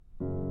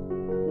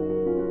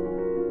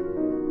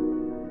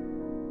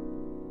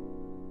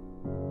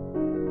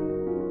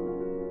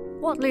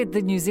What led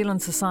the New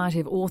Zealand Society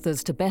of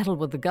Authors to battle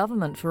with the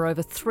government for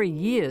over 3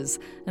 years?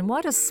 And why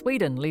does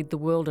Sweden lead the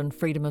world in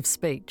freedom of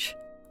speech?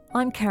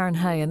 I'm Karen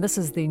Hay, and this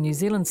is the New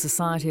Zealand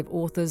Society of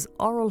Authors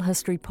Oral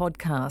History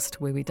Podcast,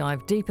 where we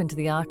dive deep into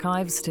the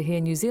archives to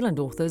hear New Zealand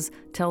authors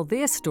tell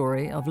their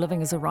story of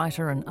living as a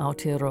writer in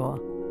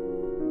Aotearoa.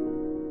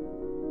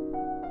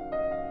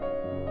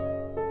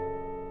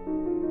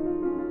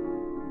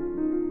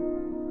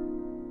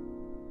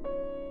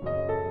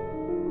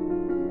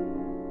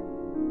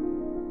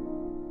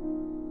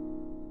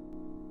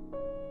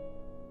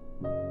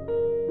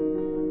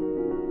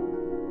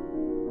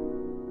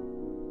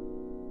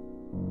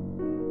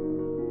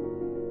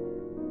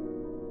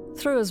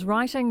 Through his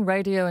writing,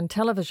 radio and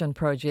television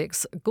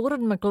projects,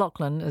 Gordon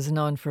McLaughlin is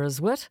known for his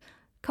wit,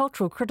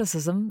 cultural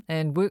criticism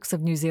and works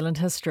of New Zealand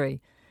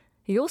history.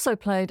 He also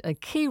played a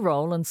key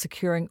role in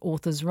securing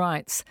authors'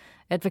 rights,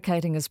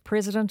 advocating as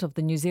president of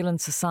the New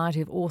Zealand Society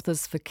of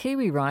Authors for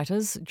Kiwi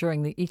Writers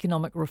during the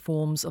economic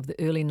reforms of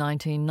the early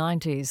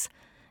 1990s,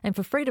 and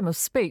for freedom of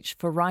speech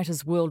for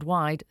writers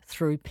worldwide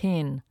through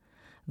PEN.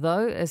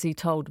 Though, as he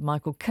told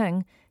Michael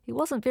King, he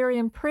wasn't very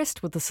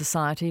impressed with the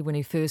society when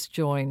he first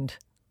joined.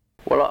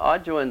 Well, I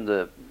joined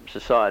the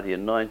society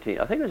in I think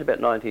it was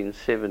about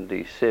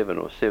 1977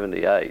 or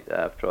 78,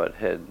 after I'd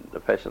had The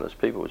Passionless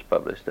People was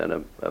published,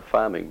 and a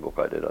farming book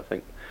I did, I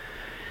think.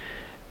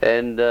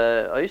 And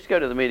I used to go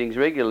to the meetings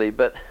regularly,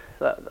 but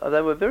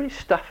they were very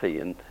stuffy,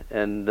 and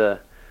You're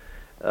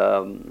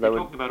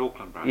talking about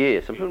Auckland branch?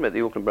 Yes, I'm talking about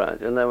the Auckland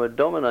branch, and they were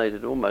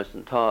dominated almost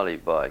entirely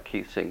by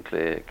Keith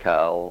Sinclair,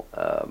 Carl,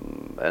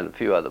 and a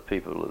few other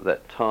people at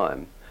that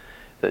time,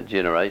 that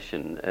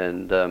generation,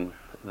 and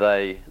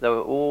they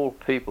were all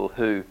people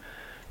who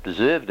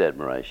deserved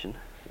admiration,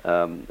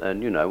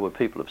 and were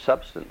people of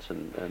substance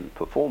and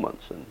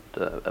performance and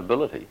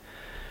ability.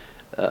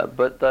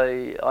 But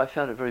I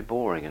found it very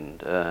boring,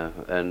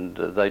 and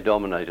they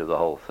dominated the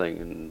whole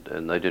thing,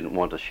 and they didn't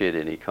want to shed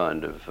any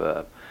kind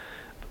of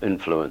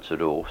influence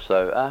at all.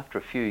 So after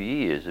a few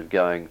years of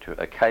going to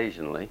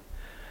occasionally,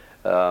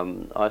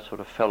 I sort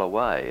of fell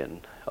away,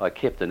 and I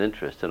kept an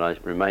interest, and I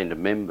remained a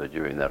member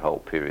during that whole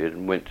period,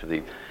 and went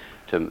to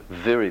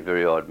very,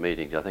 very odd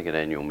meetings. I think an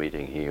annual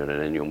meeting here and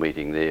an annual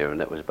meeting there,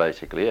 and that was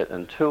basically it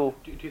until...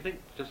 Do you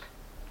think, just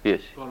yes,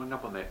 following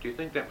up on that, do you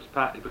think that was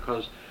partly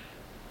because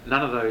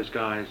none of those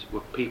guys were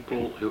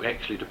people who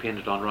actually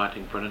depended on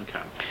writing for an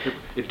income?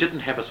 It didn't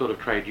have a sort of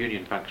trade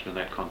union function in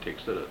that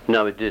context, did it?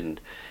 No, it didn't.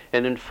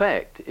 And in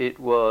fact, it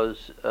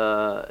was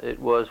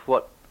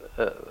like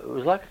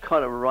a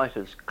kind of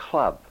writers'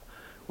 club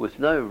with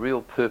no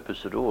real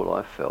purpose at all,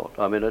 I felt.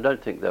 I mean, I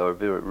don't think they were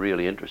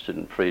really interested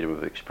in freedom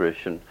of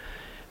expression,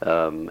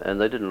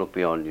 and they didn't look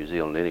beyond New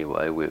Zealand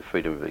anyway, where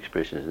freedom of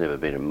expression has never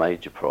been a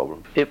major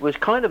problem. It was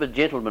kind of a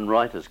gentleman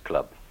writers'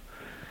 club.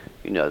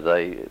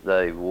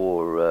 They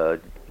wore,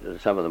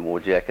 some of them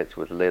wore jackets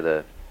with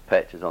leather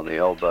patches on the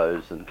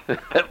elbows, and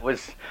it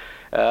was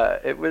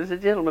a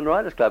gentleman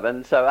writers' club.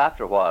 And so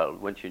after a while,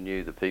 once you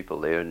knew the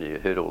people there and you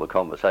heard all the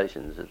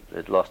conversations,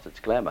 it lost its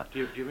glamour. Do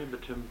you remember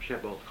Tim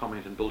Shabolt's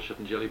comment in Bullshit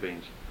and Jelly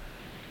Beans?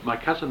 My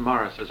cousin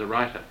Morris is a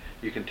writer.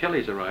 You can tell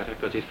he's a writer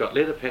because he's got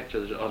leather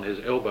patches on his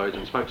elbows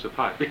and smokes a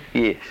pipe.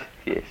 Yes.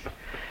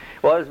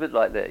 Well, it was a bit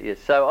like that, yes.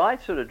 So I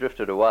sort of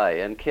drifted away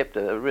and kept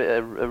a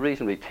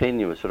reasonably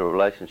tenuous sort of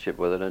relationship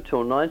with it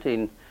until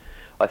 1990,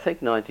 I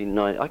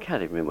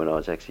can't even remember when I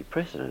was actually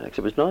president. It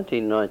was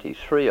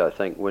 1993, I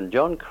think, when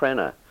John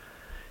Cranner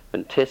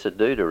and Tessa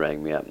Duda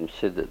rang me up and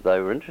said that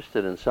they were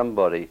interested in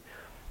somebody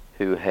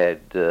who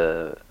had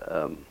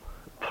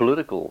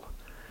political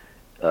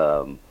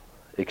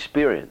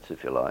experience,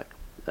 if you like.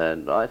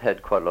 And I'd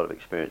had quite a lot of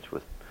experience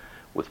with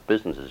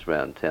businesses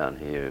around town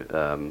here,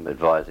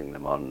 advising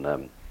them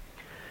on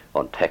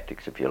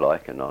tactics, if you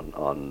like, and on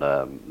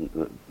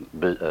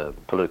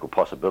political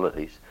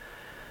possibilities.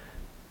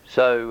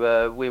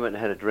 So we went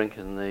and had a drink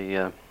in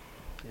the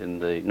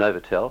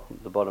Novotel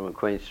at the bottom of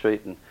Queen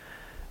Street, and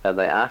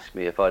they asked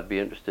me if I'd be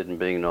interested in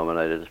being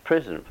nominated as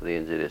president for the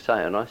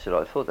NZSA, and I said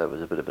I thought that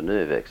was a bit of a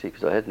nerve, actually,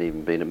 because I hadn't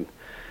even been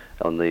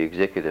on the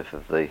executive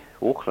of the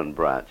Auckland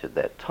branch at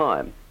that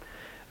time,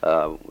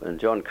 and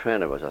John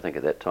Cranner was, I think,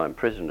 at that time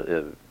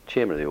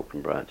chairman of the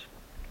Auckland branch.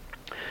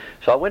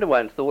 So I went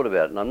away and thought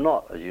about it, and I'm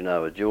not, as you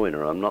know, a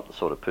joiner. I'm not the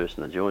sort of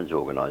person that joins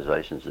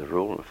organisations as a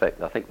rule. In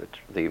fact, I think that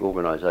the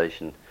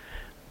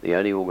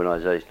only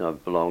organisation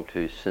I've belonged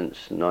to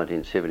since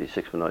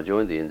 1976, when I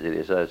joined the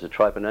NZSA, is the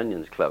Tripe and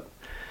Onions Club,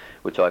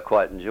 which I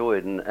quite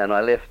enjoyed, and I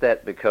left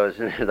that because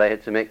they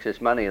had some excess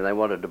money and they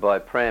wanted to buy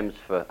prams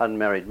for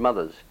unmarried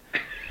mothers.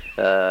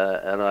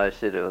 And I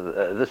said,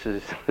 this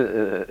is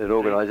an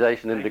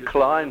organisation in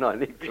decline, I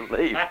need to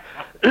leave.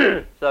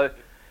 So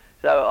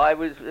I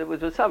went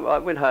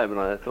home and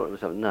I thought to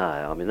myself, no,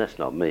 I mean, that's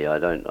not me.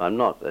 I'm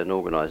not an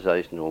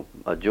organisational,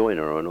 a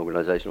joiner or an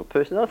organisational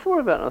person. And I thought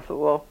about it and I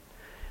thought,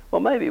 well,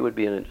 maybe it would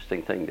be an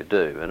interesting thing to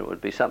do, and it would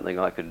be something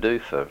I could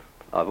do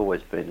I've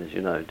always been, as you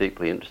know,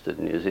 deeply interested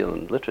in New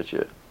Zealand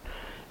literature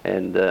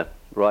and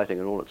writing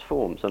in all its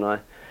forms. And I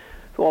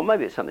thought, well,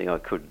 maybe it's something I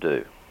could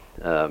do.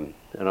 and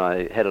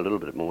I had a little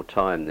bit more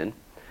time then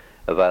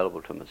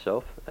available to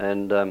myself,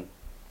 and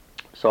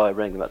so I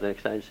rang them up the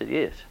next day and said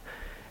yes.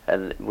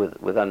 And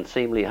with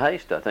unseemly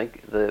haste, I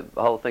think, the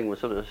whole thing was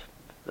sort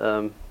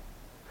of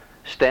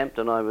stamped,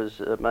 and I was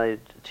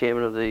made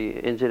chairman of the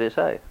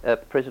NZSA,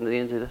 president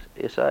of the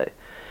NZSA.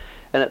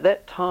 And at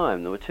that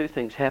time, there were two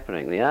things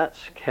happening. The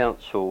Arts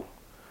Council,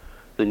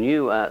 the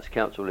new Arts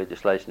Council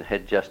legislation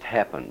had just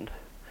happened,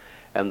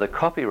 and the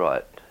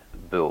Copyright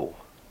Bill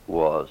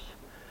was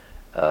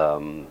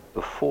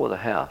before the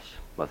House,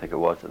 I think it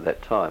was at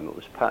that time. It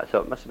was so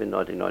it must have been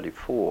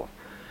 1994.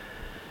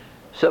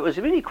 So it was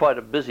really quite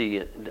a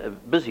busy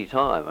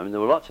time. I mean, there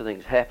were lots of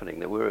things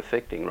happening that were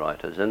affecting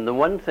writers, and the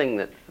one thing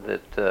that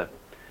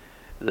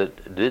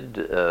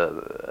did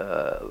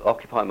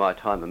occupy my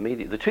time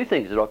immediately, the two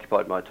things that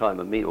occupied my time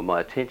immediately, or my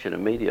attention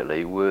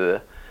immediately,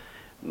 were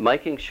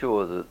making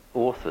sure that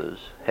authors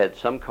had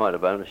some kind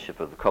of ownership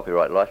of the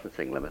Copyright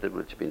Licensing Limited,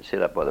 which had been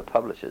set up by the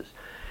publishers,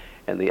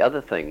 and the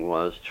other thing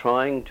was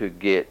trying to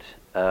get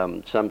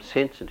some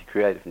sense into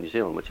Creative New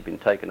Zealand, which had been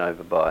taken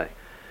over by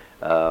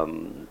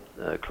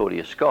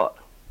Claudia Scott,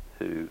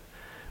 who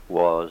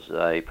was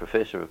a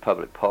professor of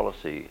public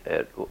policy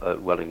at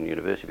Wellington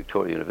University,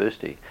 Victoria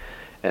University,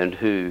 and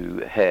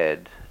who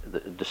had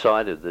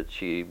decided that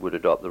she would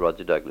adopt the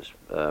Roger Douglas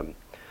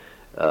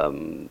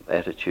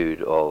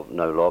attitude of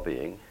no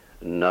lobbying,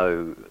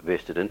 no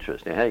vested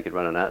interest. Now, how you could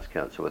run an arts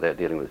council without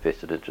dealing with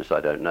vested interests, I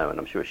don't know, and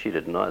I'm sure she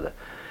didn't either.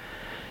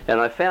 And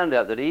I found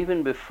out that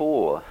even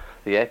before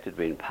the Act had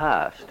been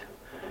passed,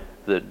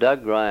 that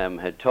Doug Graham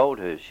had told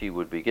her she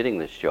would be getting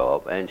this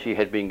job, and she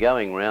had been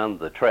going round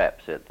the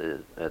traps at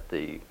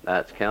the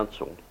Arts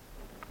Council,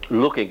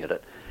 looking at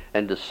it,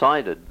 and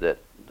decided that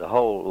the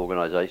whole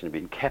organisation had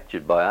been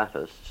captured by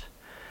artists,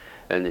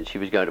 and that she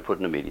was going to put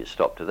an immediate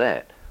stop to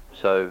that.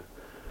 So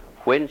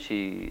when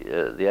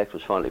the Act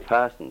was finally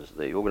passed and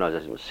the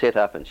organisation was set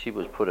up and she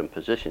was put in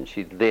position,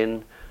 she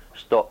then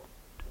stopped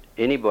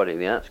anybody in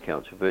the Arts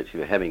Council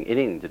virtually having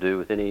anything to do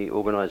with any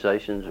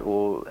organisations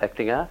or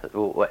acting artists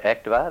or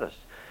active artists.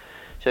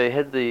 So you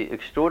had the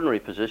extraordinary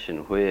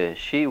position where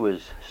she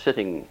was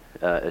sitting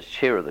as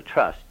chair of the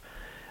trust,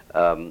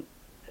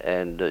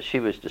 and she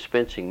was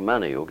dispensing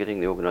money, or getting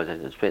the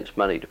organisation to dispense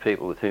money to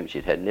people with whom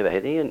she'd never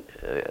had any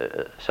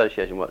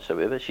association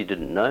whatsoever. She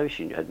didn't know,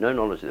 she had no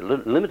knowledge,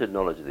 limited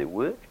knowledge of their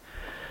work,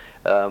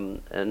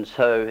 and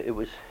so it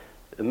was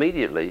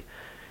immediately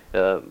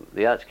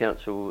the Arts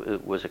Council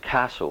was a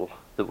castle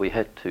that we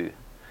had to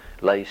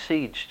lay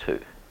siege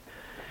to,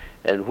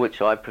 and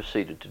which I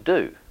proceeded to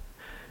do.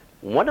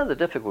 One of the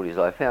difficulties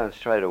I found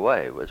straight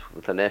away was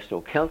with the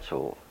National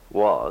Council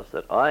was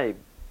that I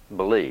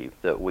believed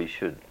that we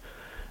should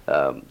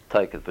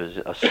take a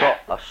position,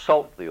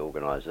 assault the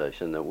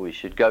organisation, that we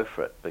should go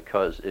for it,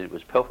 because it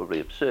was palpably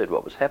absurd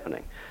what was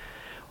happening.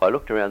 I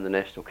looked around the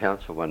National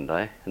Council one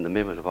day, and the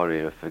members of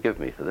Audio forgive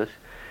me for this,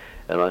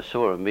 and I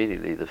saw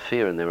immediately the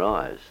fear in their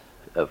eyes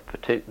of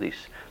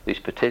these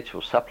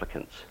potential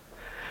supplicants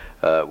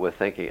were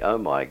thinking, oh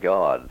my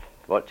God,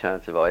 what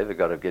chance have I ever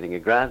got of getting a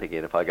grant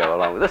again if I go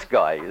along with this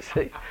guy, you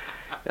see?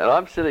 And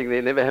I'm sitting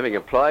there never having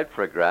applied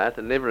for a grant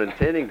and never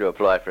intending to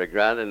apply for a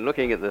grant, and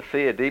looking at the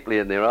fear deeply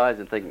in their eyes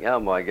and thinking, oh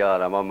my God,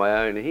 I'm on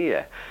my own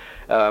here.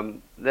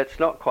 That's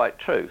not quite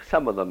true.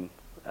 Some of them,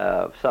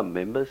 some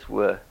members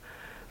were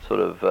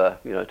sort of,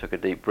 took a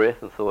deep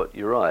breath and thought,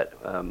 you're right.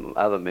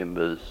 Other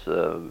members,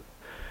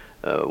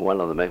 one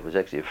of them was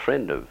actually a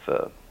friend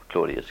of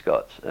Claudia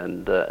Scott's,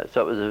 and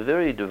so it was a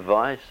very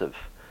divisive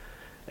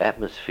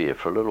atmosphere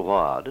for a little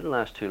while. It didn't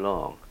last too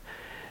long,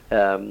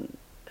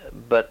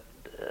 but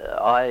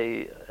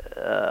I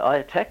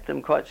attacked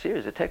them quite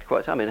seriously.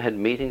 I mean, I had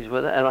meetings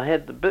with her, and I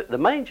had the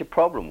major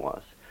problem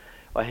was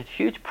I had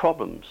huge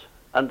problems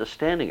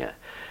understanding her,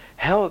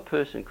 how a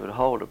person could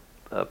hold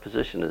a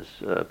position as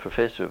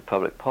Professor of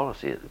Public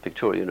Policy at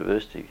Victoria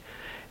University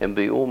and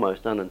be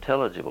almost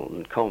unintelligible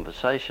in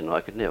conversation.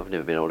 I've never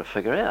been able to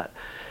figure out.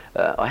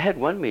 I had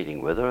one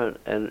meeting with her,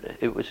 and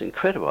it was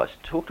incredible. I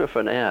talked to her for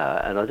an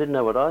hour, and I didn't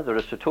know what either of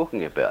us were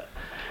talking about,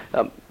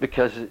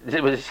 because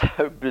it was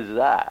so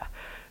bizarre.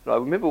 And I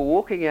remember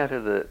walking out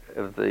of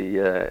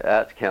the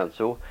Arts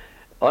Council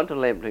onto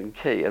Lambton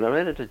Quay, and I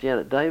ran into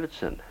Janet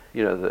Davidson,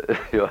 who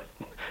I'd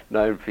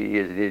known for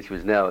years and years. She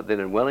was then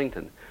in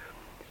Wellington,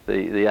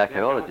 the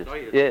archaeologist.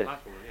 Yes.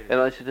 And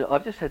I said,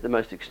 I've just had the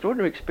most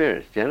extraordinary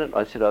experience, Janet.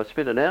 I said, I've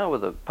spent an hour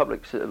with a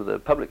public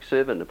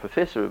servant, a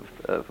professor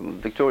from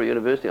Victoria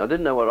University. I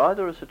didn't know what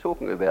either of us were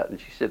talking about.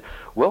 And she said,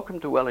 welcome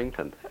to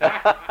Wellington.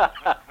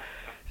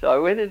 So I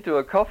went into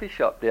a coffee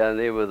shop down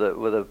there with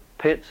a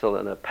pencil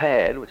and a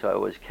pad, which I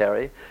always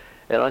carry,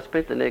 and I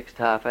spent the next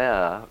half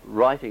hour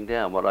writing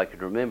down what I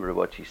could remember of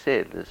what she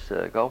said, this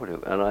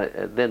Goldberg.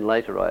 And then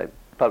later I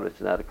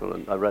published an article,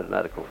 and I wrote an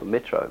article for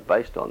Metro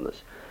based on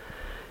this.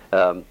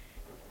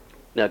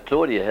 Now,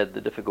 Claudia had the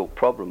difficult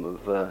problem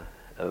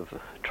of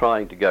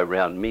trying to go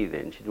round me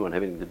then. She didn't want to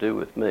have anything to do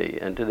with me,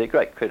 and to their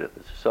great credit,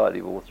 the Society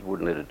of Authors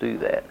wouldn't let her do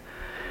that.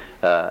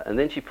 And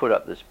then she put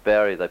up this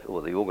barrier,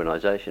 or the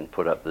organisation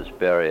put up this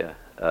barrier,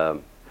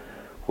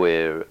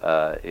 where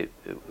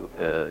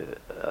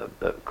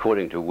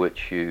according to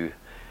which you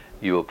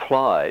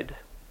applied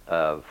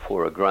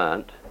for a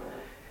grant.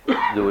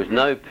 There was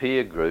no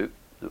peer group,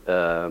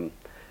 and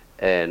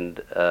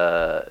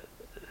so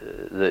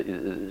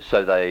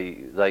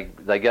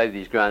they gave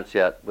these grants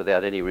out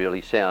without any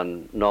really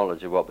sound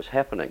knowledge of what was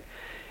happening.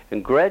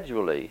 And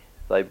gradually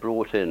they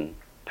brought in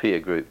peer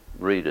group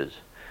readers,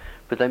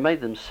 but they made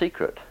them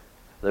secret.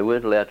 They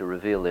weren't allowed to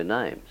reveal their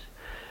names,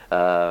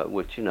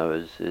 which, you know,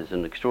 is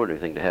an extraordinary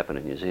thing to happen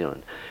in New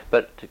Zealand.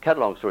 But to cut a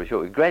long story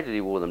short, we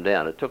gradually wore them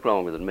down. It took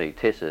longer than me.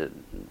 Tessa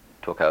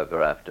took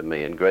over after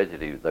me, and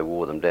gradually they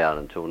wore them down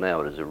until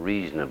now it is a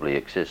reasonably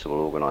accessible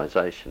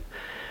organisation.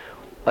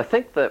 I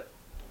think that...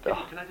 Can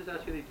I just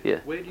ask you, yeah.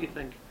 Where do you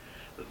think...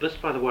 This,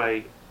 by the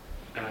way,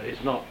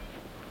 is not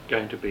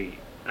going to be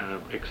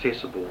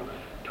accessible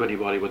to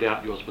anybody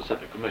without your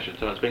specific permission.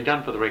 So it's being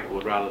done for the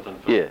record rather than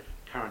for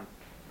current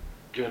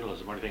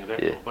journalism or anything of that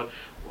sort. But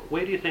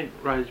where do you think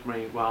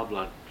Rosemary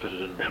Wildblood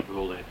fitted in with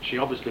all that? She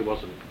obviously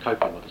wasn't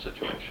coping with the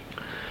situation.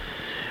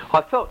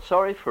 I felt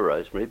sorry for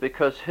Rosemary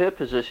because her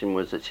position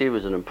was that she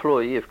was an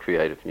employee of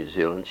Creative New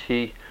Zealand.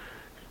 She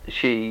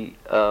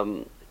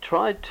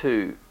tried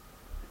to...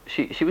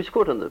 She was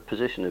caught in the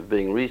position of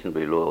being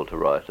reasonably loyal to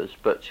writers,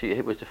 but she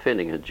was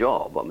defending her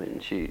job. I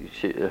mean,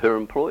 her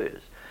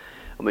employers.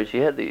 I mean,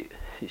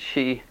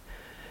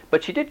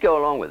 but she did go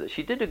along with it.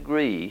 She did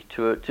agree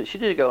she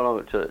did go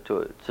along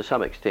to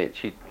some extent.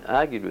 She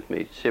argued with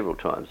me several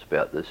times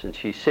about this, and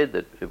she said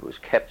that it was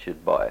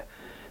captured by,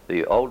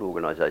 the old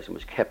organisation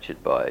was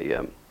captured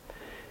by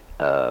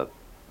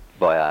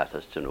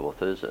artists and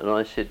authors. And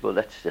I said, well,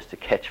 that's just a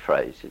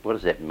catchphrase. What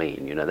does that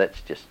mean? You know,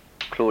 that's just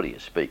Claudia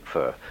speak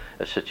for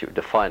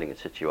defining a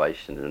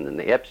situation in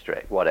the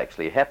abstract, what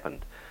actually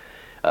happened.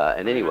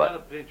 And anyway, another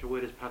potential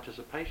word is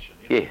participation.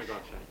 Yes,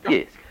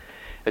 yes.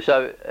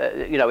 So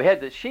you know, we had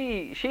that.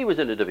 She was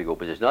in a difficult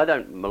position. I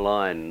don't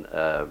malign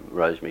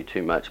Rosemary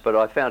too much, but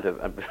I found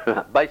her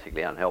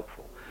basically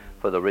unhelpful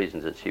for the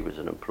reasons that she was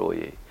an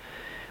employee.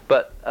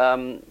 But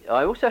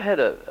I also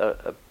had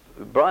a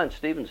Brian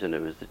Stevenson,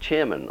 who was the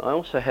chairman. I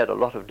also had a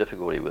lot of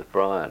difficulty with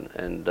Brian,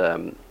 and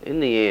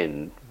in the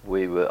end,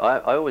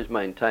 I always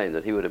maintained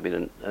that he would have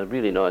been a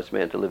really nice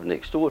man to live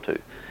next door to,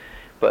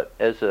 but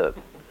as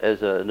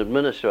an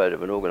administrator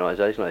of an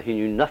organisation, he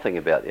knew nothing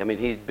about it. I mean,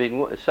 he'd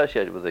been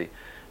associated with the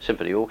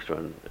Symphony Orchestra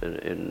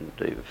in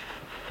the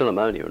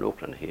Philharmonia in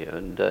Auckland here,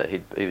 and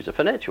he was a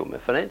finance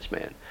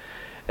man.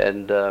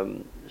 And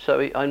so,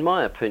 in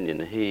my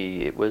opinion,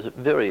 he was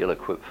very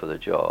ill-equipped for the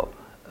job.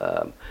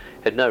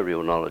 Had no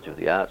real knowledge of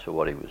the arts or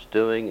what he was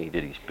doing. He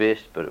did his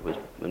best, but it was,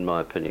 in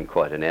my opinion,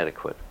 quite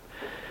inadequate.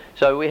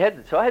 So I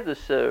had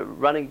this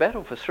running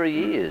battle for 3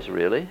 years,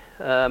 really.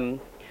 I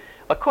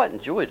quite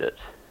enjoyed it,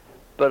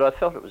 but I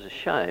felt it was a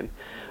shame.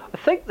 I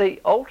think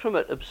the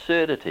ultimate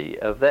absurdity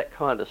of that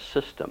kind of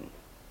system,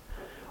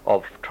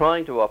 of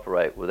trying to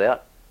operate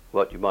without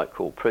what you might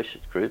call pressure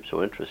groups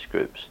or interest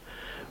groups,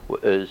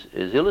 is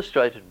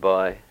illustrated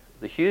by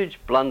the huge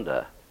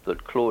blunder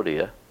that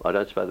Claudia, I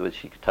don't suppose whether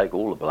she could take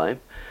all the blame,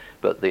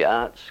 but the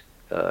Arts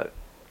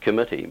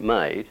Committee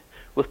made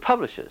with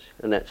publishers,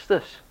 and that's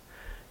this.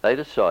 They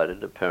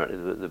decided,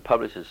 apparently, the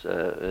publishers,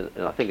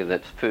 and I think in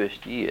that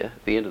first year,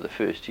 at the end of the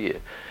first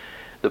year,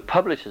 the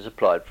publishers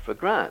applied for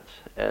grants,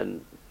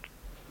 and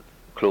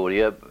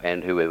Claudia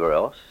and whoever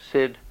else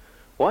said,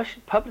 why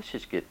should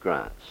publishers get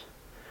grants?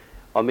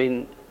 I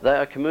mean, they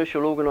are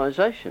commercial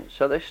organisations,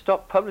 so they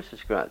stopped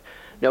publishers' grants.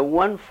 Now,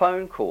 one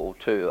phone call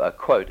to a,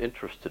 quote,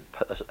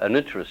 an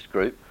interest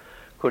group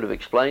could have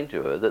explained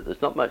to her that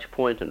there's not much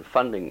point in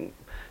funding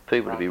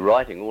people to be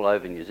writing all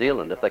over New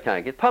Zealand if they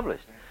can't get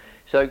published.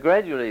 So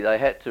gradually they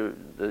had to,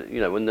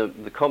 you know, when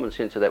the common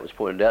sense of that was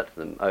pointed out to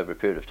them over a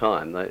period of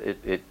time,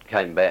 it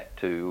came back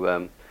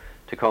to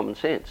common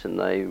sense, and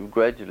they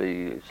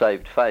gradually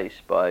saved face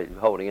by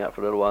holding out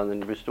for a little while and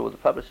then restored the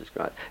publishers'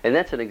 grant. And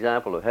that's an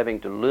example of having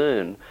to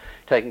learn,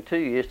 taking 2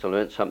 years to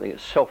learn something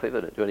that's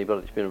self-evident to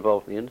anybody that's been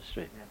involved in the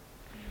industry.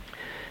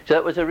 So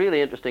it was a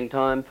really interesting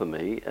time for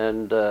me,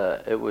 and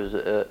it was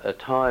a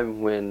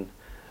time when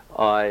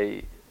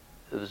it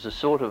was the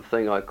sort of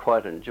thing I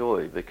quite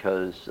enjoy,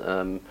 because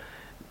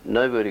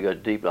nobody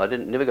got deep.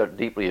 Never got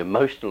deeply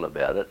emotional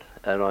about it,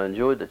 and I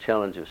enjoyed the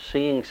challenge of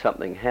seeing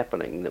something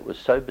happening that was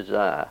so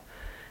bizarre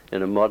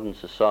in a modern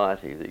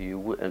society that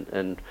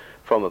and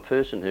from a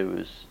person who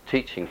was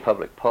teaching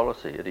public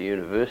policy at a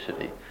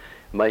university,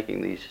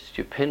 making these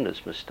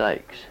stupendous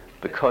mistakes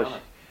because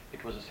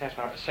it was a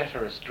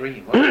satirist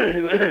dream. Wasn't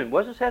it? It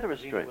was a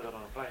satirist dream.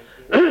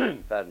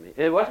 Pardon me.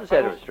 It was a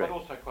satirist dream. But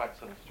also quite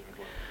sinister.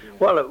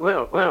 Well, it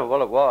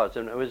was,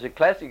 and it was a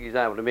classic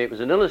example to me. It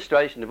was an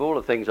illustration of all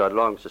the things I'd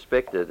long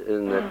suspected,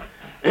 in that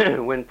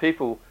when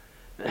people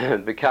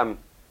become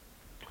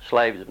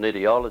slaves of an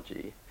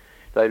ideology,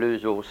 they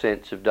lose all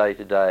sense of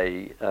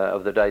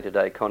the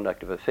day-to-day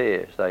conduct of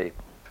affairs.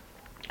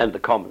 And the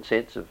common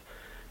sense of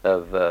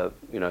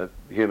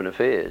human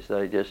affairs.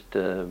 They just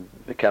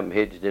become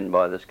hedged in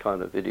by this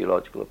kind of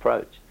ideological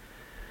approach.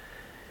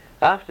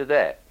 After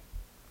that,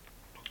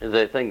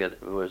 the thing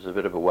that was a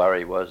bit of a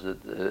worry was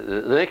that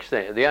the next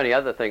thing, the only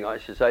other thing I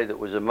should say that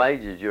was a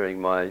major during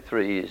my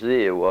 3 years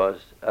there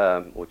was,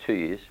 or 2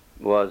 years,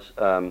 was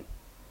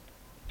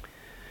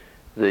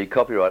the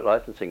Copyright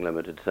Licensing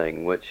Limited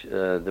thing, which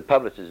the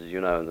publishers, as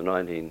you know, in the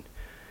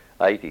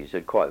 1980s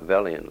had quite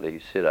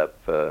valiantly set up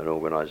an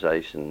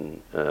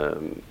organisation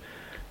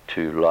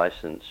to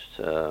license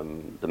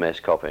the mass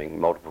copying,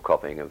 multiple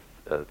copying of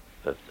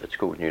at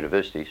schools and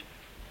universities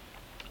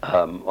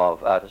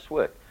of artists'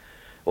 work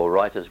or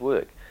writers'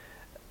 work.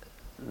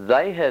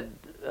 They had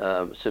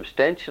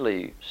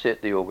substantially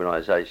set the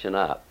organisation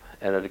up,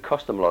 and it had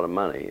cost them a lot of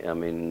money. I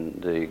mean,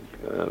 the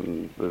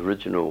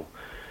original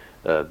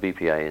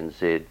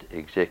BPANZ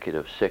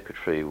executive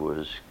secretary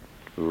was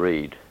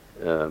Reid.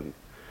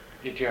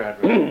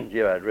 Gerard Reid.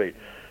 Gerard Reid.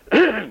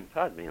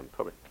 Pardon me, I'm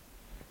probably.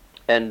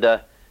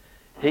 And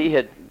he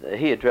had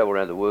travelled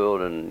around the world,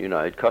 and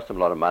it cost them a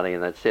lot of money,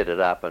 and they'd set it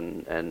up,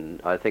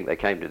 and I think they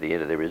came to the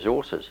end of their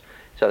resources.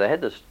 So they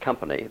had this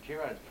company.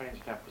 Gerard's friend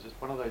Staff was just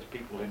one of those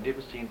people who never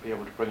seemed to be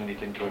able to bring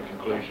anything to a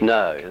conclusion.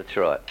 No, that's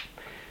right.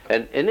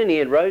 And in the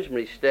end,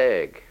 Rosemary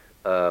Stagg,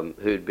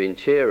 who'd been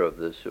chair of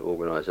this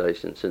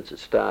organisation since it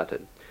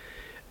started,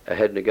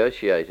 had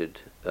negotiated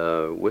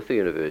with the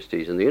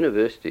universities, and the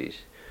universities,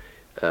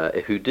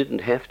 who didn't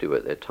have to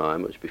at that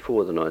time, it was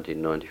before the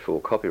 1994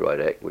 Copyright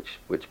Act,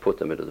 which put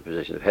them into the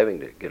position of having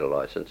to get a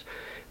licence.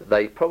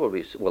 They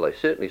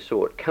certainly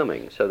saw it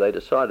coming, so they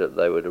decided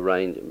they would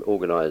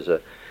organise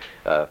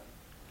an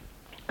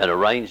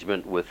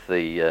arrangement with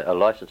a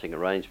licensing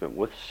arrangement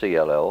with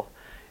CLL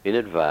in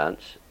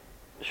advance,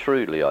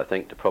 shrewdly, I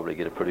think, to probably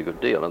get a pretty good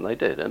deal, and they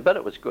did. But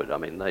it was good. I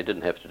mean, they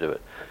didn't have to do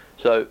it.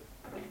 So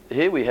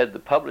here we had the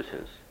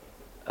publishers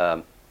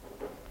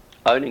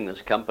owning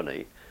this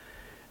company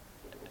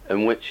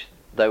in which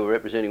they were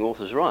representing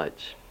authors'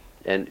 rights.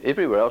 And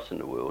everywhere else in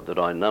the world that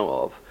I know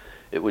of,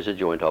 it was a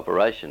joint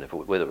operation.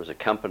 Whether it was a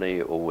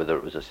company or whether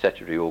it was a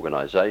statutory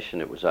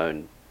organisation, it was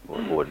owned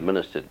or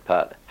administered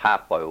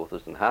half by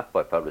authors and half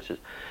by publishers.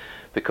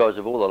 Because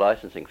of all the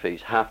licensing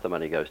fees, half the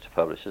money goes to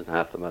publishers and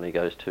half the money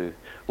goes to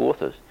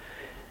authors.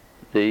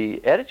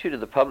 The attitude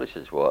of the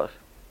publishers was,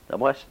 I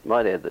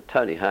might add that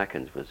Tony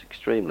Harkins was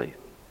extremely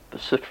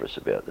vociferous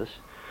about this,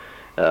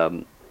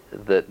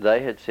 that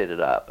they had set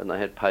it up and they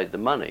had paid the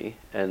money,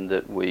 and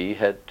that we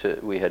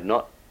had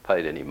not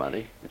paid any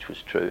money, which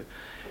was true,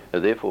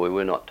 and therefore we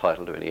were not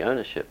entitled to any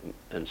ownership,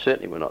 and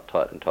certainly we're not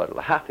entitled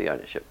to half the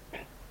ownership.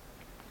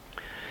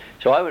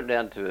 So I went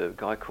down to a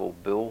guy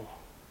called Bill,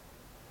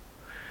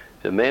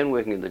 the man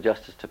working in the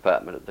Justice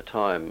Department at the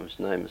time. His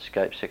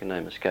second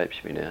name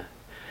escapes me now.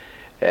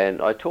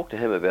 And I talked to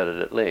him about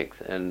it at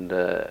length, and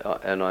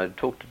I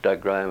talked to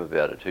Doug Graham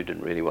about it, who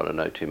didn't really want to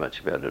know too much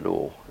about it at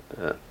all.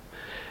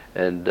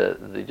 And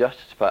the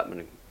Justice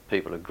Department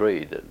people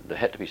agreed that there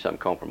had to be some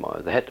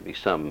compromise, there had to be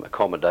some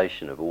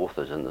accommodation of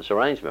authors in this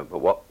arrangement, but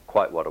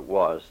quite what it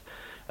was,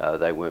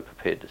 they weren't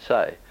prepared to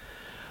say.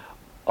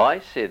 I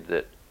said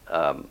that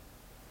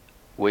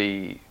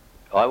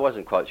I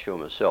wasn't quite sure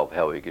myself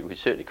how we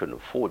certainly couldn't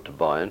afford to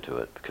buy into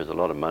it, because a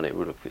lot of money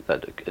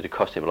it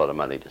cost him a lot of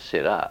money to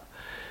set up.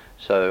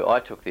 So I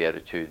took the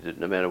attitude that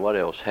no matter what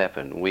else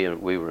happened, we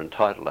were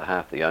entitled to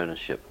half the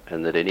ownership,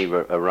 and that any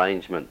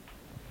arrangement,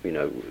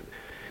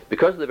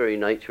 because of the very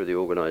nature of the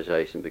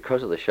organisation,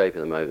 because of the shape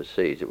of them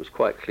overseas, it was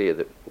quite clear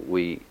that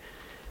we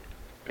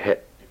had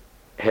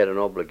an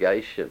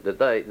obligation,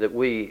 that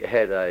we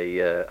had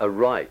a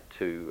right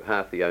to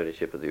half the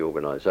ownership of the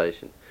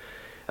organisation.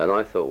 And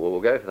I thought, well,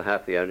 we'll go for the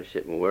half the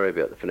ownership and we'll worry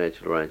about the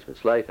financial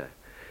arrangements later.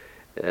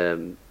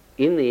 In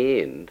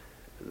the end,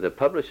 the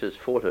publishers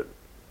fought it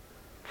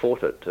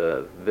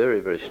very,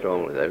 very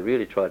strongly. They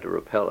really tried to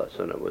repel us,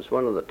 and it was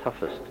one of the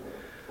toughest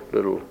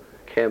little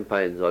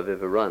campaigns I've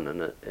ever run.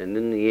 And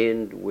in the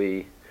end,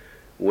 we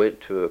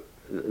went to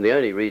the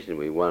only reason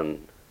we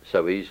won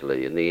so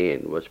easily in the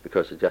end was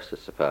because the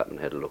Justice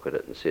Department had a look at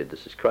it and said,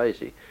 this is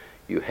crazy,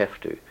 you have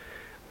to.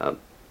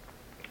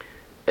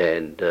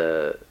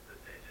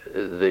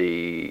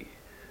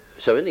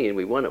 So in the end,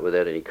 we won it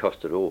without any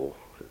cost at all.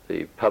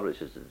 The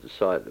publishers had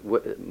decided.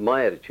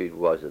 My attitude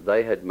was that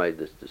they had made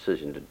this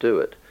decision to do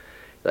it.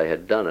 They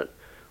had done it.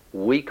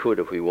 We could,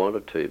 if we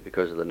wanted to,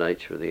 because of the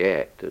nature of the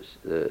Act.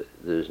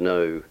 There's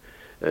no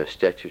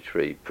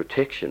statutory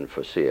protection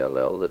for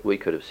CLL, that we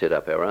could have set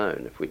up our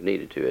own if we'd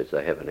needed to, as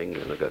they have in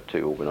England. They've got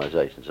 2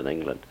 organisations in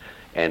England,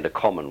 and a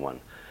common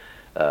one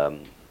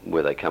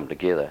where they come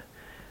together.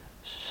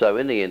 So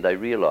in the end, they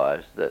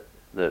realised that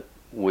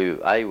we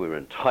were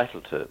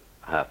entitled to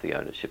half the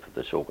ownership of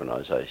this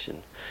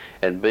organisation,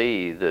 and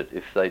B, that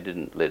if they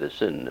didn't let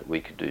us in, that we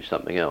could do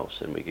something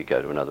else and we could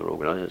go to another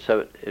organisation.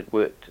 So it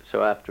worked.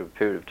 So after a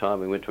period of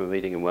time, we went to a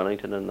meeting in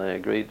Wellington, and they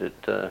agreed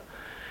that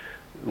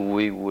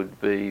we would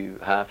be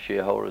half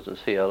shareholders in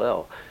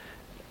CLL.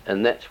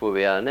 And that's where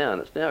we are now,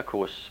 and it's now, of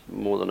course,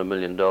 more than $1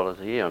 million a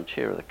year. I'm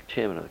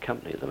chairman of the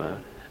company at the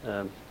moment.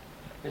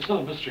 It's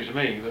not a mystery to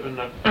me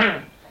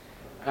that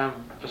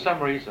for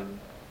some reason,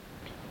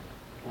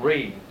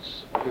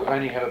 Reeds, who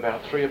only have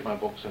about 3 of my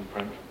books in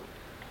print,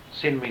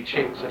 send me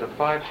cheques that are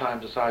 5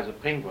 times the size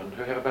of Penguin,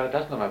 who have about a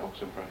dozen of my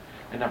books in print,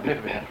 and I've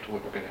never been able to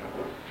work a better.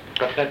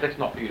 But that's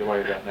not for you to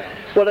worry about now.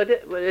 Well, it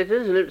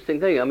is an interesting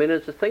thing. I mean,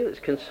 it's a thing that's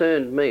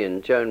concerned me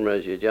and Joan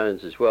Rosier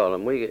Jones as well.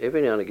 And we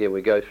every now and again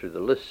we go through the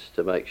lists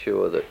to make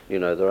sure that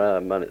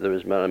there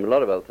is money. I mean, a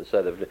lot of authors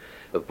say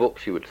of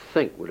books you would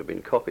think would have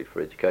been copied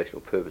for educational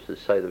purposes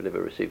say they've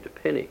never received a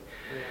penny.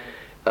 Yeah.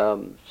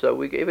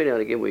 So every now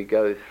and again we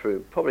go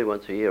through, probably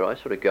once a year, I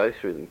sort of go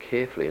through them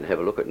carefully and have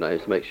a look at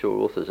names to make sure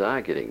authors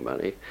are getting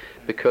money,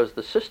 because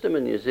the system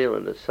in New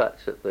Zealand is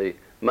such that the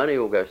money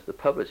all goes to the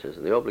publishers,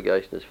 and the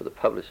obligation is for the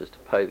publishers to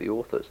pay the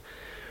authors.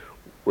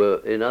 Well,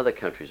 in other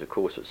countries, of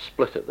course, it's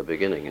split at the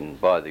beginning and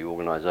by the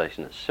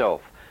organisation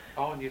itself.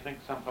 Oh, and you think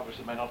some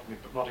publishers may not even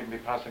be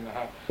passing the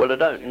hat? Well, I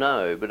don't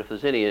know, but if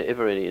there's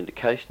ever any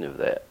indication of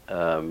that,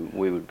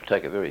 we would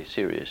take a very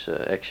serious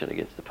action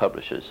against the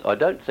publishers. I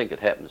don't think it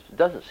happens. It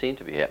doesn't seem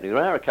to be happening.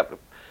 There are a couple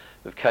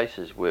of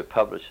cases where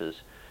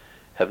publishers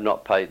have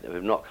not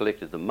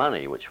collected the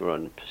money which we're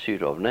in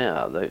pursuit of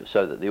now,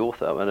 so that the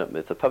author, I mean,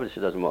 if the publisher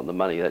doesn't want the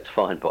money, that's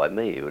fine by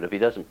me, but if he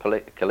doesn't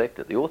collect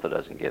it, the author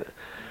doesn't get it.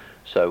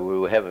 So we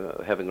were having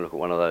a look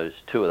at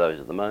two of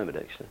those at the moment,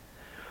 actually.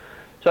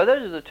 So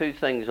those are the two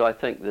things I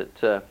think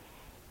that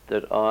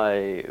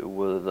I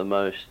were the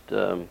most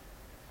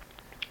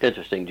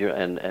interesting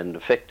and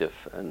effective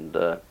and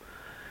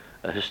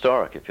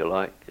historic, if you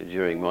like,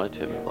 during my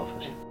term of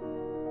office.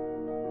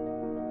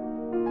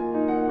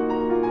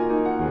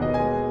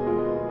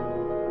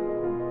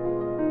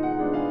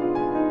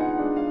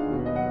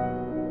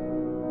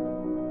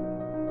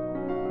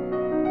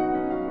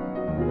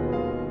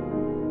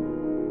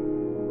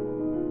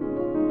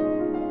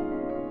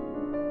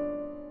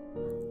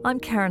 I'm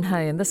Karen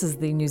Hay, and this is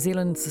the New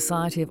Zealand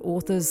Society of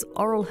Authors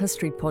Oral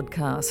History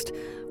Podcast.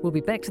 We'll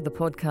be back to the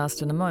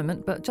podcast in a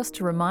moment, but just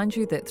to remind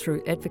you that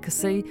through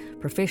advocacy,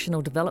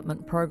 professional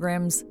development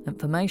programs,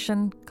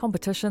 information,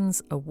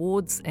 competitions,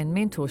 awards and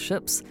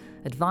mentorships,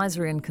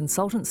 advisory and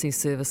consultancy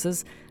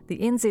services, the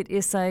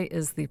NZSA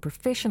is the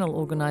professional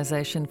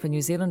organisation for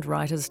New Zealand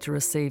writers to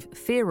receive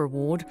fair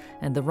reward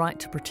and the right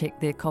to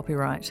protect their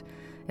copyright.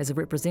 As a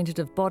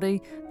representative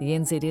body, the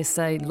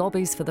NZSA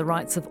lobbies for the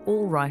rights of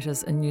all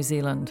writers in New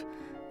Zealand.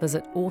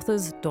 Visit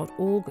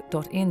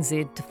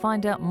authors.org.nz to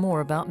find out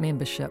more about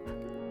membership.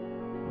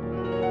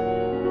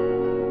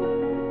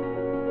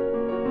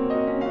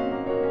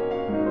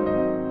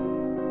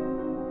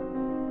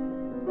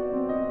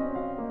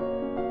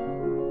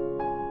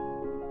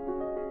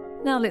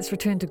 Now let's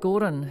return to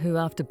Gordon, who,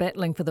 after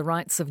battling for the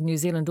rights of New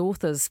Zealand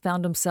authors,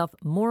 found himself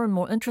more and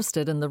more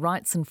interested in the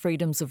rights and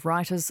freedoms of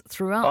writers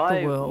throughout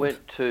the world. I went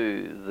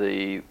to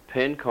the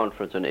PEN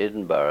conference in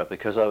Edinburgh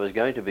because I was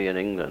going to be in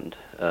England.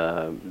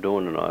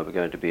 Dawn and I were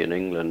going to be in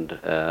England,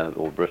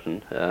 or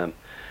Britain,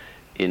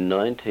 in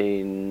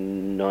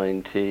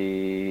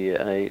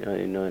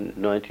 1998,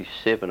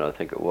 97, I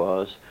think it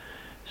was.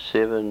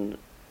 Yes,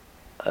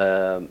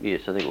 I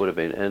think it would have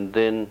been. And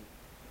then,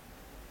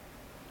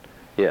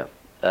 yeah.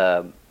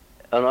 And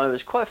I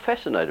was quite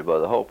fascinated by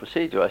the whole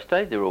procedure. I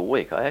stayed there all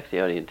week. I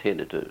actually only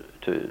intended to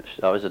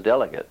I was a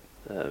delegate.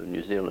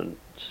 New Zealand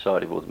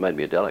Society of Authors made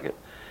me a delegate.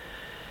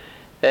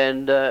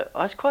 And I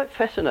was quite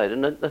fascinated.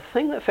 And the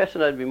thing that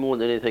fascinated me more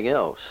than anything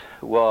else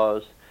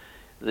was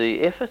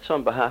the efforts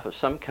on behalf of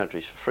some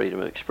countries for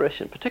freedom of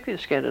expression, particularly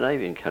the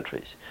Scandinavian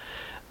countries.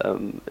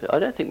 I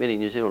don't think many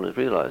New Zealanders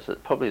realise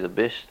that probably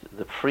the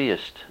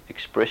freest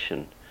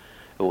expression,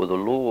 or the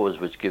laws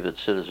which give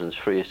its citizens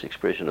freest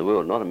expression in the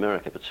world, not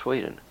America but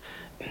Sweden.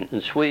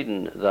 In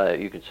Sweden,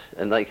 they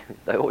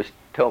always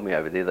tell me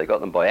over there they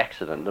got them by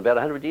accident. About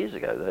 100 years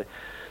ago, there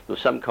was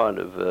some kind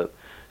of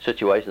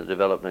situation that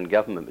developed in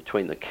government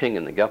between the king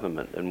and the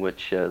government, in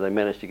which they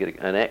managed to get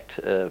an act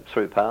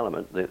through their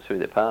parliament,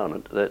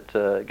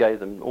 that gave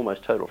them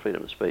almost total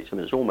freedom of speech. I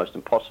mean, it's almost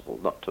impossible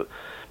not to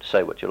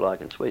say what you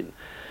like in Sweden.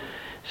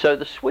 So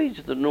the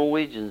Swedes, the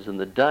Norwegians, and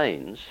the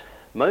Danes,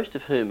 most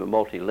of whom are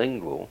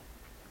multilingual,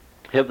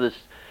 have this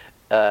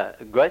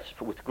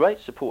with great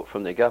support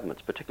from their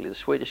governments, particularly the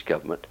Swedish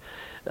government,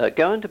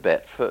 go into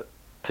bat for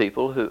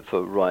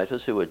for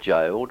writers who are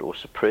jailed or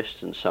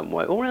suppressed in some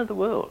way all around the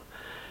world.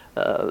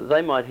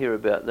 They might hear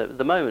about at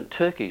the moment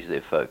Turkey's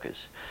their focus.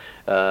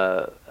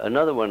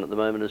 Another one at the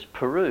moment is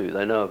Peru.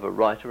 They know of a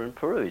writer in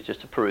Peru. He's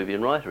just a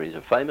Peruvian writer. He's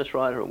a famous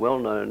writer, a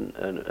well-known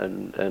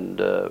and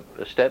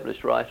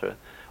established writer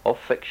of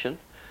fiction.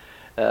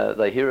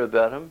 They hear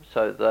about him,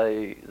 so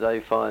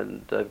they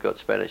find they've got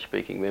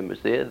Spanish-speaking members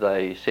there.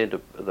 They send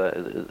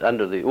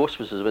under the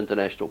auspices of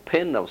International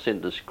PEN, they'll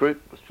send this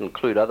group, which will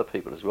include other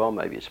people as well,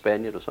 maybe a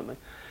Spaniard or something,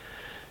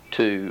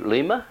 to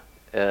Lima.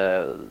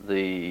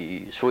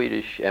 The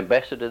Swedish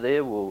ambassador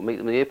there will meet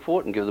them at the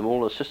airport and give them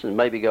all assistance,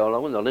 maybe go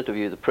along and they'll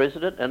interview the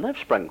president, and they've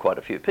sprung quite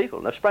a few people.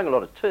 And they've sprung a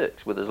lot of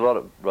Turks, where there's a lot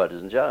of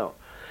writers in jail.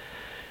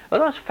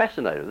 And I was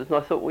fascinated with this, and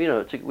I thought,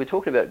 well, we're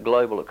talking about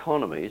global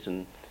economies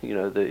and,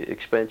 the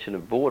expansion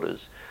of borders.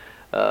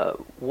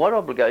 What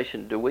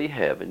obligation do we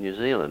have in New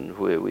Zealand,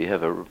 where we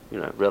have a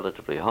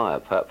relatively high,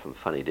 apart from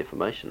funny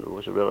defamation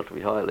laws, a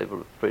relatively high level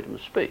of freedom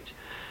of speech?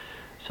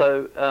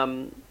 So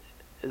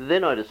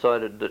then I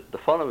decided that the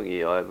following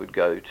year I would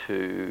go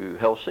to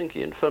Helsinki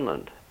in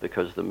Finland,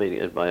 because the meeting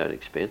at my own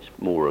expense,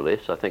 more or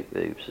less. I think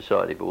the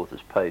Society of Authors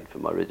paid for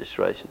my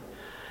registration.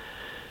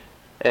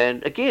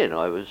 And again,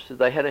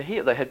 they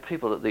had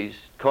people at these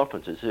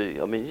conferences who,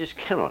 I mean, you just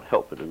cannot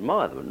help but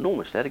admire them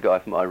enormously. They had a guy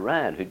from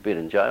Iran who'd been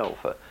in jail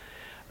for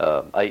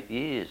 8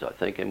 years, I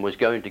think, and was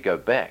going to go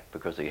back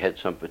because he had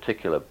some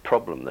particular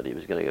problem that he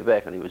was going to go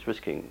back, and he was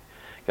risking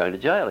going to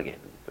jail again.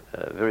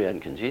 Very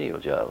uncongenial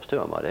jails too,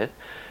 I might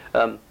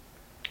add.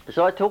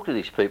 So I talked to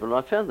these people and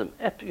I found them,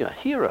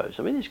 heroes.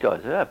 I mean, these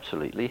guys are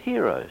absolutely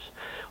heroes.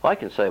 I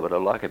can say what I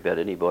like about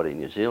anybody in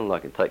New Zealand. I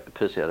can take the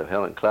piss out of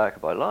Helen Clark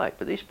if I like,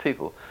 but these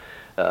people,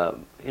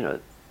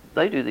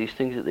 they do these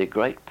things at their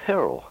great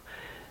peril.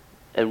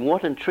 And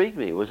what intrigued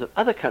me was that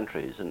other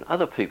countries and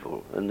other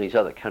people in these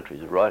other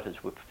countries,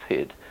 writers, were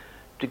prepared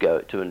to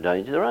go to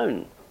endanger their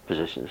own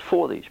positions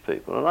for these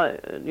people.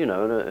 And in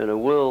a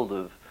world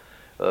of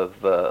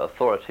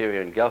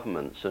authoritarian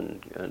governments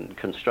and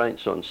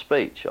constraints on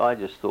speech, I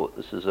just thought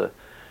this is a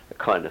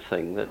kind of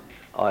thing that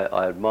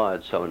I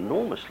admired so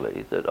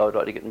enormously that I would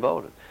like to get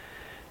involved in.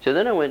 So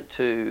then I went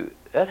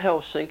at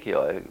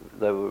Helsinki,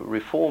 they were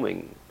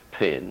reforming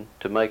PEN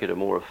to make it a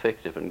more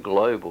effective and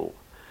global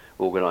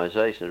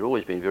organisation. It had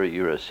always been very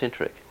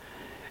Eurocentric.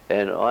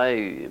 And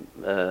I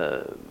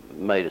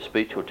made a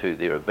speech or two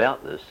there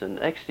about this and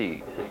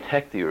actually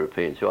attacked the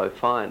Europeans, who I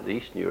find, the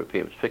Eastern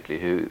Europeans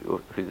particularly,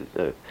 who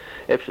are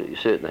absolutely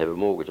certain they have a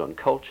mortgage on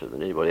culture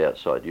than anybody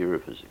outside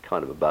Europe is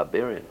kind of a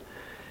barbarian.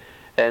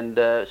 And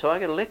so I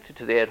got elected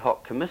to the ad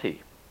hoc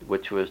committee,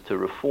 which was to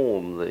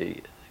reform the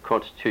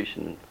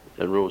Constitution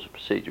and Rules of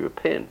Procedure of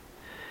PEN.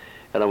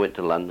 And I went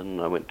to London,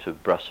 and I went to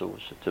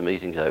Brussels to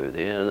meetings over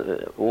there,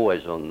 and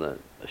always on the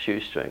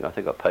shoestring. I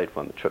think I paid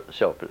for my trip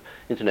myself, but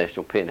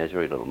International PEN has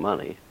very little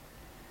money.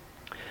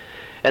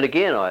 And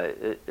again,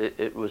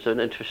 it was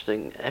an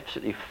interesting,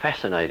 absolutely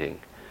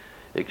fascinating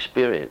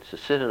experience to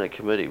sit in a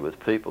committee with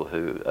people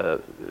who are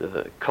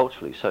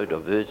culturally so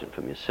divergent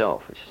from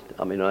yourself.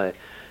 They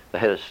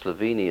had a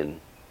Slovenian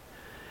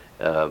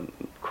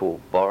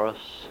called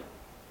Boris,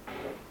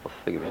 I'll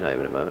think of his name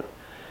in a moment,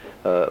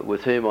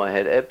 with whom I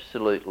had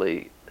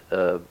absolutely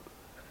a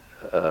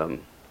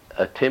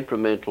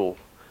temperamental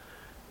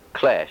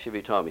clash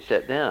every time he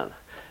sat down.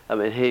 I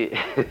mean,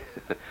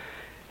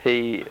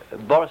 he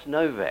Boris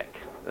Novak,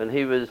 and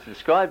he was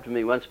described to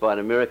me once by an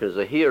American as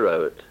a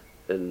hero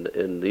in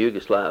the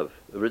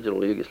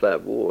original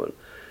Yugoslav war, and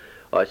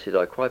I said,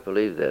 I quite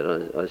believe that.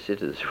 And I said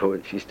to this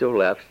woman, she still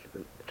laughs,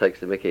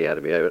 takes the mickey out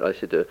of me over it. I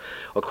said to her,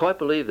 I quite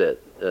believe that,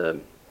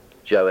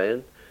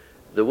 Joanne.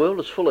 The world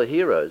is full of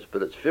heroes,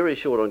 but it's very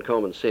short on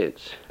common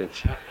sense.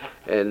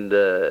 And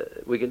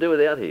we can do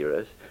without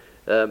heroes.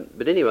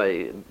 But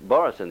anyway,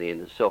 Boris in the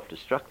end is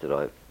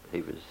self-destructed.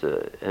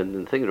 And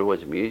the thing that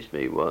always amused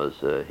me was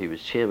he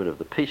was chairman of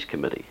the Peace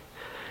Committee,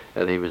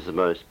 and he was the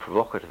most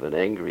provocative and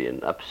angry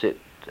and upset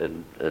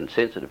and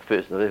sensitive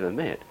person I've ever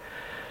met.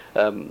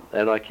 And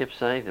I kept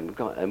saying to him,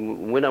 God,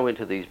 and when I went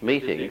to these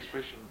meetings... The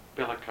expression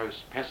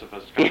bellicose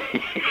pacifist.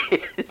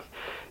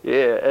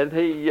 Yeah, and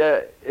he,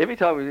 every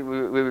time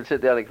we would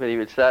sit down in committee, he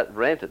would start to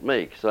rant at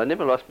me, because I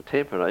never lost my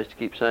temper, and I used to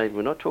keep saying,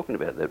 we're not talking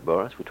about that,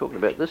 Boris, we're talking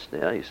about this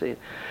now, you see.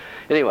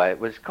 Anyway, it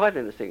was quite an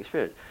interesting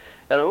experience.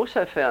 And I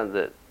also found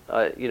that,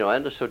 I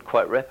understood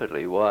quite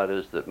rapidly why it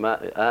is that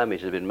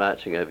armies have been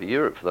marching over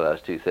Europe for the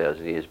last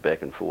 2,000 years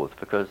back and forth,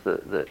 because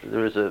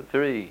there is a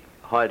very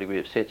high degree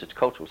of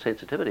cultural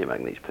sensitivity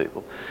among these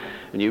people.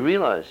 And you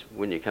realise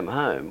when you come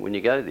home, when you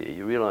go there,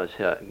 you realise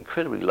how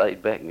incredibly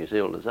laid back New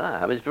Zealanders are.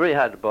 I mean, it's very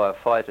hard to buy a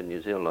fight in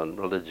New Zealand on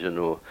religion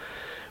or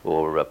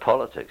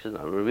politics, isn't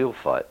it? A real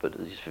fight, but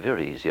it's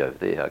very easy over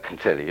there, I can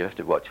tell you. You have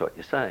to watch what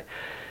you say.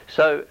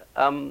 So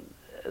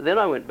then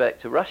I went back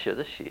to Russia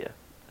this year.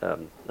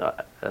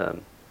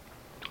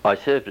 I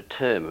served a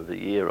term of the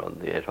year on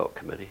the ad hoc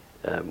committee,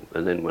 and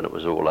then when it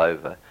was all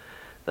over,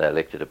 they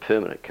elected a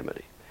permanent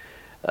committee.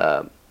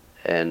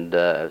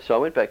 So I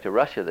went back to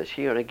Russia this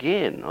year, and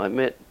again I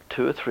met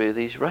 2 or 3 of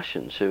these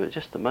Russians who are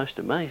just the most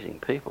amazing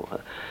people.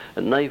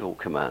 A naval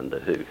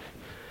commander,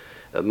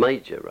 a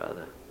major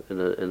rather, in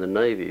the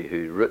Navy,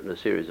 who'd written a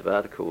series of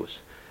articles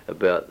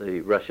about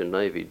the Russian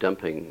Navy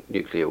dumping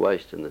nuclear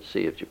waste in the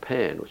Sea of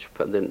Japan, which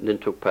then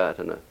took part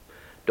in a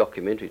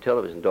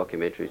television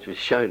documentary, which was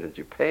shown in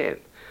Japan.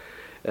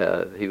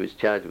 He was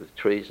charged with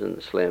treason,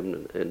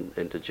 slammed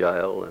into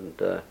jail,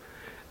 and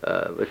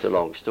it's a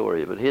long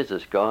story, but here's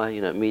this guy,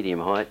 medium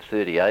height,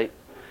 38,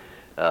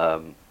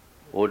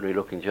 ordinary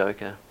looking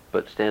joker,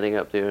 but standing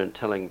up there and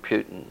telling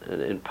Putin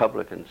in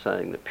public and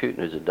saying that Putin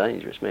is a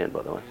dangerous man,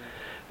 by the way.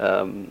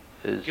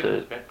 Given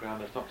his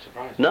background, that's not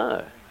surprising.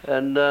 No,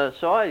 and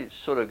so I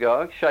sort of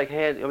go, I shake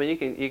hands. I mean,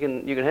 you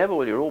can have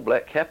all your all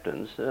black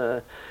captains.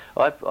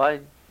 I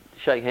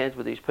shake hands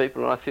with these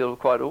people, and I feel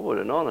quite awed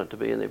and honoured to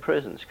be in their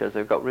presence because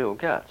they've got real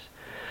guts.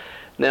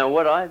 Now,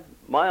 what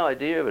my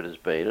idea of it has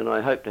been, and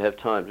I hope to have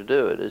time to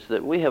do it, is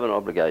that we have an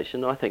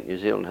obligation, I think New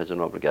Zealand has an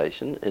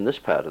obligation in this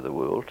part of the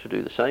world to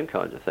do the same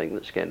kinds of thing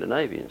that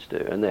Scandinavians do,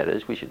 and that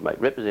is we should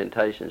make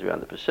representations around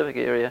the Pacific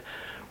area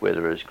where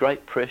there is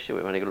great pressure.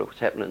 We've only got to look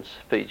what's happening in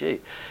Fiji.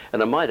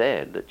 And I might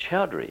add that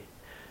Chowdhury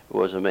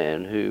was a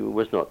man who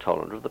was not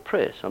tolerant of the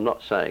press. I'm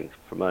not saying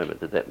for a moment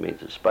that that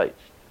means that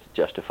Spate's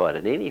justified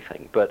in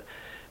anything, but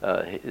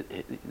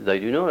they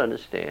do not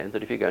understand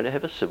that if you're going to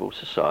have a civil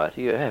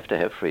society, you have to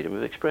have freedom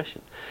of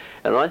expression.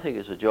 And I think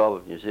it's a job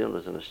of New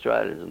Zealanders and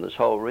Australians in this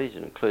whole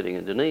region, including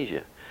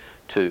Indonesia,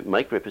 to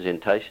make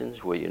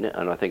representations where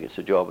and I think it's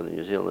the job of the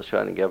New Zealand and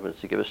Australian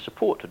governments to give us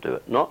support to do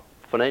it. Not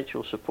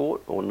financial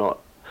support or not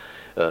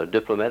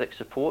diplomatic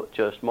support,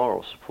 just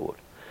moral support.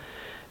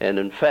 And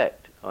in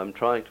fact, I'm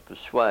trying to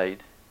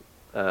persuade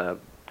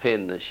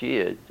PEN this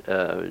year.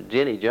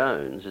 Jenny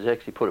Jones has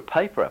actually put a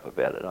paper up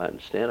about it, I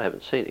understand, I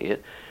haven't seen it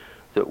yet,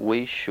 that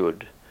we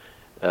should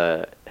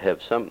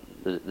have some...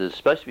 There's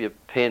supposed to be a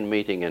PEN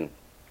meeting in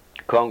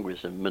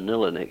Congress in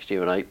Manila next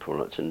year in April,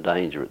 and it's in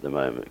danger at the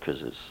moment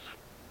because it's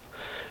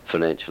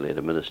financially and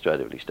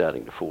administratively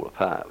starting to fall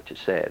apart, which is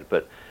sad.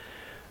 But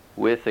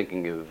we're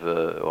thinking of,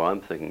 or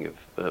I'm thinking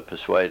of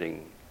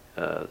persuading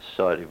the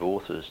Society of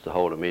Authors to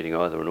hold a meeting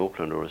either in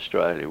Auckland or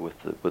Australia with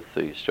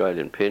the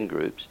Australian PEN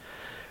groups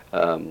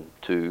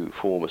to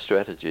form a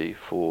strategy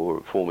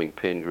for forming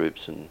PEN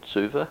groups in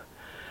Suva,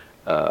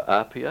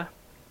 Apia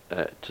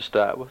to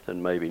start with,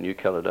 and maybe New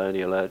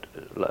Caledonia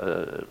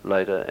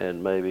later,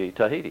 and maybe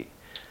Tahiti.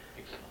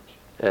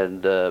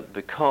 Excellent. And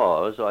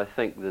because I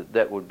think that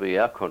that would be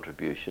our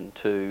contribution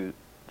to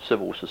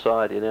civil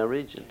society in our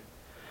region.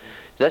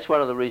 That's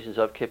one of the reasons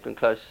I've kept in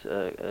close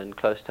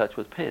touch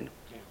with PEN.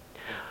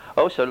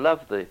 I also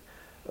love a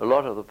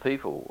lot of the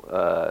people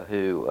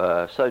who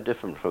are so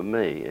different from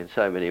me in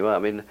so many ways. I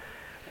mean,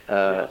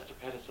 Mr.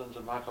 Patterson's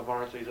and Michael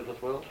Morrissey's of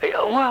this world.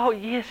 Well,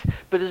 yes,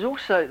 but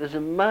there's a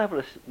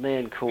marvellous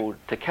man called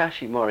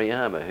Takashi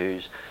Moriyama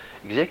who's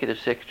executive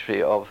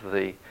secretary of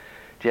the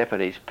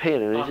Japanese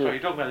PEN. And sorry, you're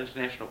talking about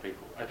international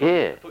people.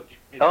 Yeah.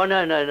 Oh,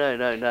 no.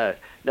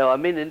 No, I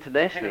mean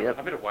internationally. I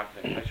better wipe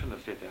that. I shouldn't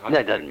have said that. No,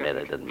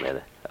 it doesn't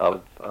matter.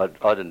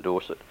 I'd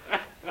endorse it.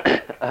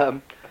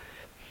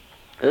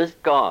 This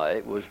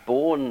guy was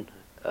born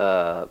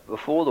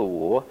before the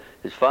war.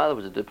 His father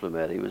was a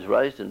diplomat. He was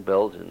raised in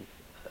Belgium,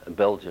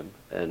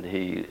 and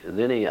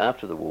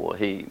after the war,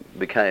 he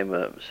became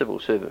a civil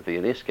servant for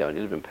UNESCO, and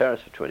he lived in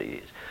Paris for 20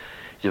 years.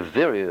 He's a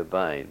very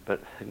urbane,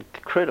 but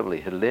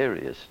incredibly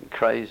hilarious and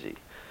crazy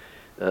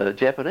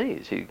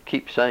Japanese. He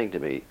keeps saying to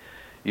me,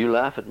 "You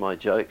laugh at my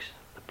jokes,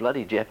 the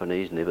bloody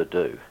Japanese never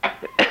do."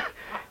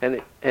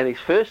 and his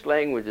first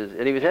language is,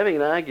 and he was having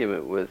an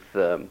argument with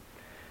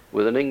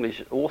an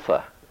English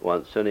author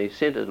once, and he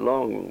sent a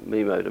long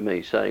memo to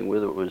me saying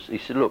whether it was, he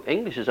said, look,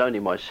 English is only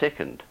my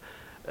second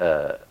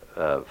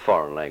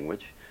foreign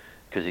language,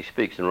 because he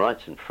speaks and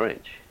writes in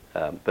French,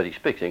 but he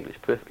speaks English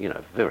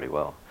very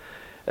well.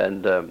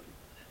 And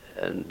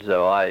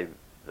so I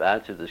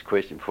answered this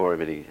question for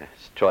him, and he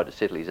tried to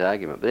settle his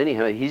argument. But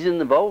anyhow, he's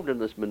involved in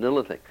this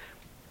Manila thing.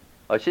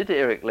 I said to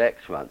Eric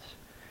Lax once,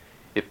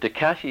 if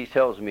Takashi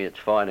tells me it's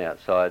fine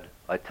outside,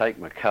 I take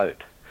my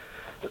coat.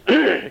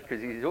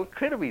 Because he's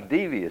incredibly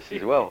devious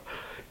as well.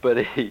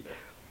 But he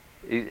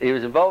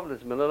was involved in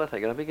this Manila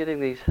thing, and I've been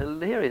getting these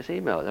hilarious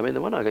emails. I mean,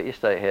 the one I got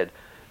yesterday had,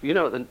 you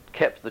know what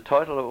the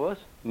title of it was?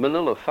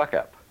 Manila Fuck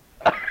Up.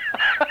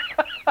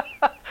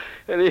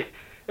 and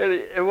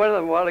one of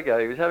them a while ago,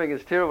 he was having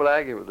this terrible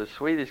argument with the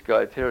Swedish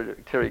guy,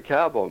 Terry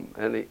Carbom,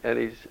 and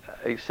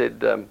he said,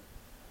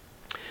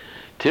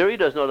 Terry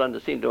does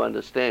not seem to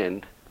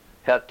understand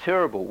how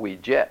terrible we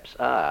Japs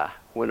are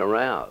when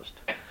aroused.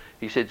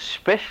 He said,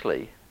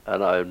 especially,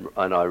 and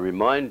I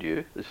remind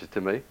you, this is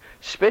to me,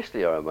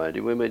 especially I remind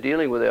you when we're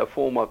dealing with our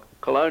former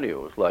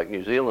colonials like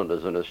New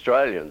Zealanders and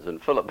Australians and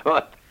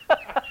Philippines.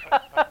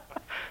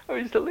 Oh,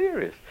 he's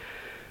hilarious.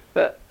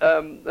 But,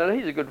 and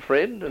he's a good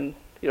friend, and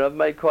I've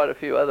made quite a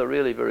few other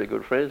really very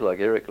good friends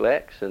like Eric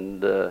Lax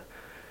and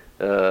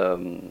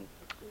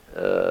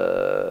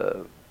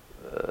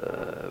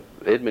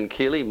Edmund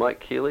Keeley, Mike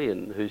Keeley,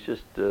 and who's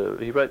just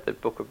he wrote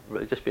that book.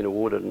 Just been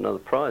awarded another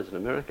prize in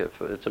America.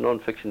 It's a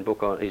non-fiction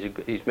book on.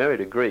 He's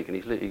married a Greek, and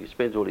he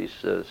spends all his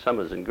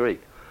summers in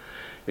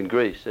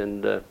Greece,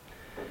 and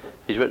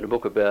he's written a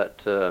book about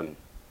the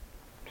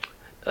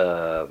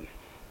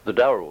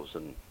Durrells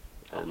and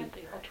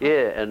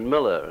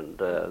Miller and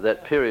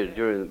that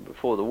period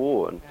before the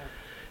war, and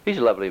he's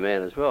a lovely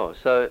man as well.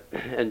 So,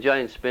 and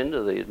Jane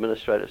Spender, the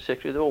administrative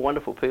secretary, they're all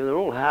wonderful people. They're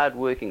all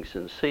hard-working,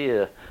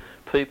 sincere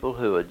people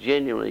who are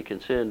genuinely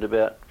concerned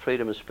about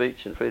freedom of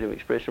speech and freedom of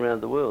expression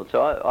around the world.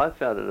 So I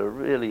found it a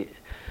really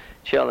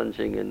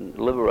challenging and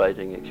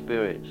liberating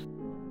experience.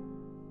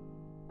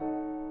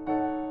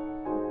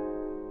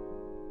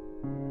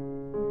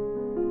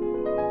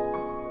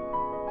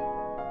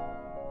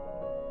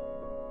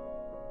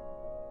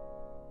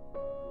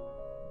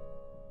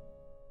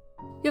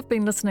 You've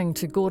been listening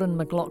to Gordon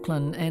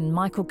McLaughlin and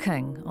Michael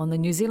King on the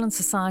New Zealand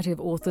Society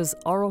of Authors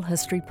Oral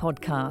History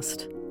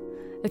podcast.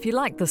 If you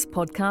like this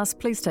podcast,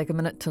 please take a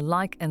minute to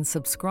like and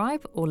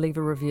subscribe or leave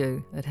a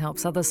review. It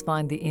helps others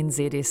find the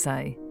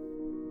NZSA.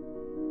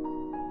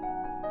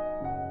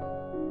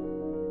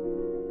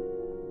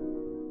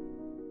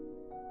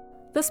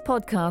 This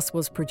podcast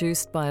was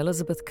produced by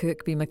Elizabeth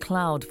Kirkby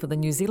MacLeod for the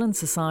New Zealand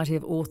Society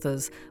of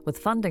Authors, with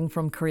funding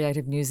from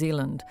Creative New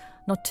Zealand.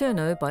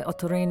 Nocturno by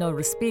Ottorino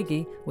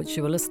Respighi, which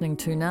you are listening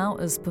to now,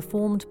 is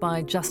performed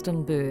by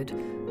Justin Bird.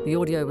 The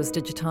audio was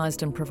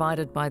digitised and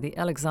provided by the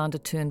Alexander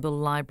Turnbull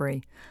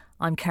Library.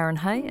 I'm Karen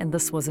Hay, and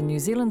this was a New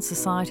Zealand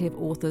Society of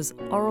Authors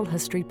oral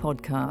history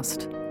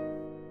podcast.